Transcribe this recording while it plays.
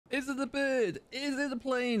Is it a bird? Is it a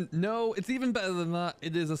plane? No, it's even better than that.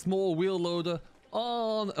 It is a small wheel loader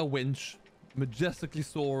on a winch, majestically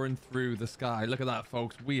soaring through the sky. Look at that,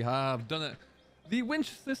 folks. We have done it. The winch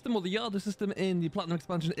system, or the yarder system in the Platinum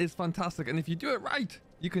expansion, is fantastic. And if you do it right,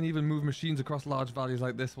 you can even move machines across large valleys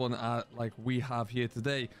like this one, like we have here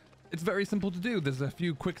today. It's very simple to do. There's a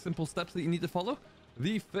few quick, simple steps that you need to follow.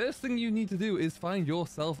 The first thing you need to do is find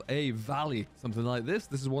yourself a valley, something like this.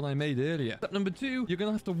 This is one I made earlier. Step number 2, you're going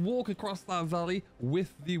to have to walk across that valley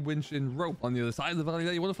with the winch in rope. On the other side of the valley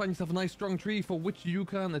there, you want to find yourself a nice strong tree for which you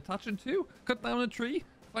can attach it to. Cut down a tree,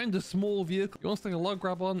 find a small vehicle. You want to stick a log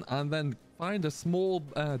grab on, and then find a small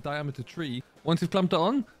diameter tree. Once you've clamped it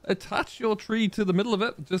on, attach your tree to the middle of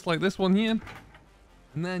it, just like this one here.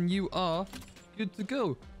 And then you are good to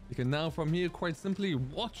go. You can now from here quite simply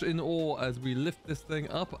watch in awe as we lift this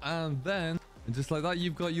thing up, and then just like that,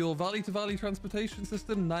 you've got your valley to valley transportation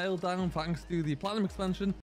system nailed down thanks to the Platinum expansion.